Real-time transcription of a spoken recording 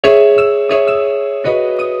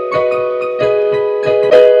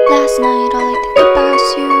night all I think about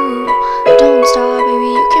you. Don't stop, baby,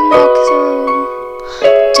 you can walk through.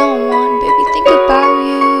 Don't want, baby, think about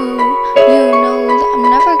you. You know that I'm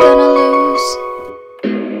never gonna lose.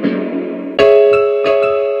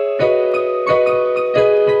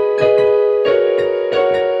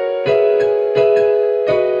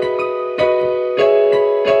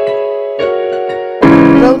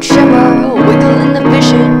 Road shimmer, wiggle in the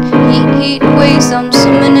vision. Heat, heat waves, I'm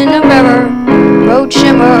swimming in a river. Road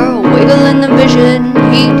shimmer, wiggle in the vision.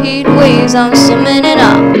 Heat, heat waves, I'm swimming in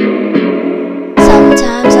a.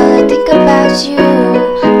 Sometimes all I think about you.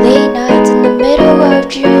 Late nights in the middle of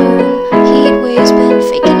June. Heat waves been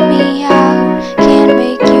faking me out. Can't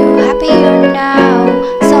make you happier now.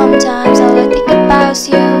 Sometimes all I think about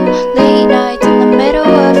you. Late nights in the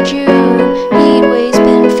middle of June. Heat waves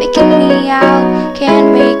been faking me out.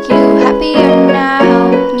 Can't make you happier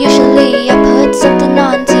now. Usually I put something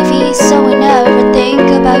on TV, so I never think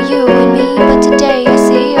about you and me. But today I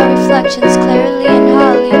see our reflections clearly in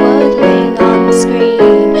Hollywood laying on the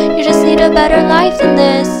screen. You just need a better life than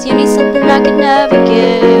this. You need something I can never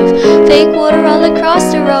give. Fake water all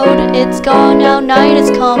across the road. It's gone now, night has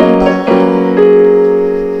come by.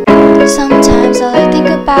 Sometimes all I think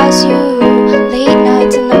about you. Late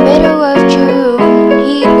nights in the middle of June.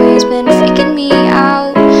 Heat waves been faking me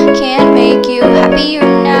out. Can't make you happier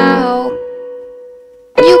now.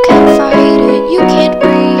 You can't fight it, you can't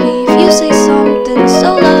breathe. You say something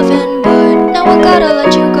so loving, but now I gotta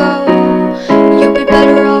let you go. You'd be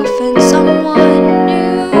better off in someone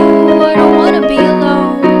new. I don't wanna be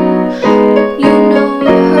alone. You know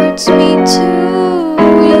it hurts me too.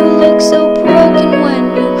 You look so broken when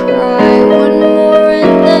you cry. One more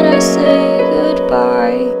and then I say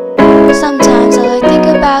goodbye. Sometimes all I think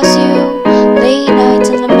about you. Late nights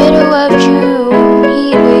in the middle of June.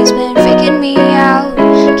 Heat waves been faking me out.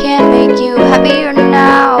 Can't make you happier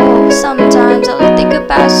now. Sometimes all I think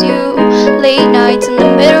about you. Late nights in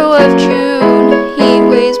the middle of June. Heat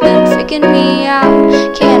waves been faking me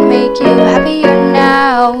out. Can't make you happier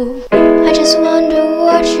now. I just wonder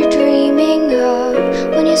what you're dreaming of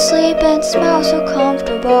when you sleep and smell so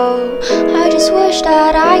comfortable. I just wish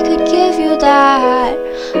that I could give you that,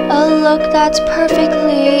 a look that's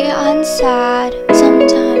perfectly unsad.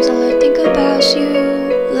 Sometimes all I think about you.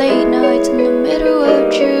 Late nights in the middle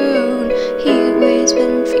of June. Heat waves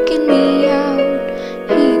been freaking me out.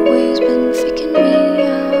 Heat waves been freaking me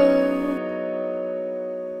out.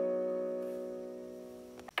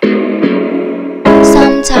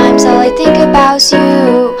 Sometimes all I think about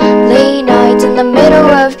you. Late nights in the middle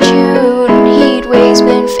of June. Heat waves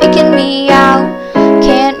been faking me out.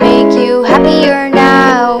 Can't make you happier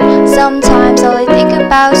now. Sometimes all I think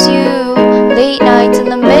about you. Late nights in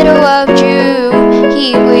the middle of June.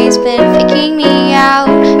 Heat waves been faking me out.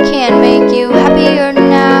 Can't make you happier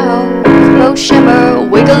now. Road shimmer,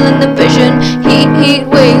 wiggle in the vision. Heat, heat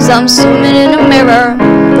waves, I'm swimming in a mirror.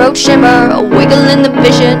 Road shimmer, wiggle in the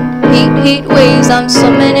vision. Heat, heat waves, I'm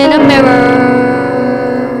swimming in a mirror.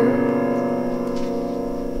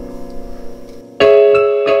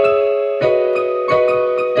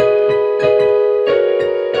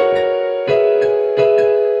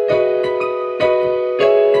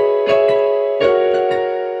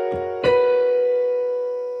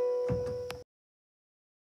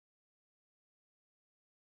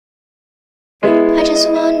 I just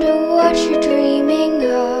wonder what you're dreaming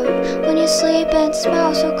of when you sleep and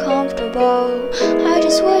smell so comfortable. I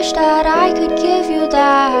just wish that I could give you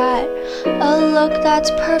that, a look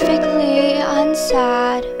that's perfectly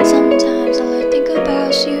unsad. Sometimes all I think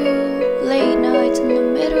about you.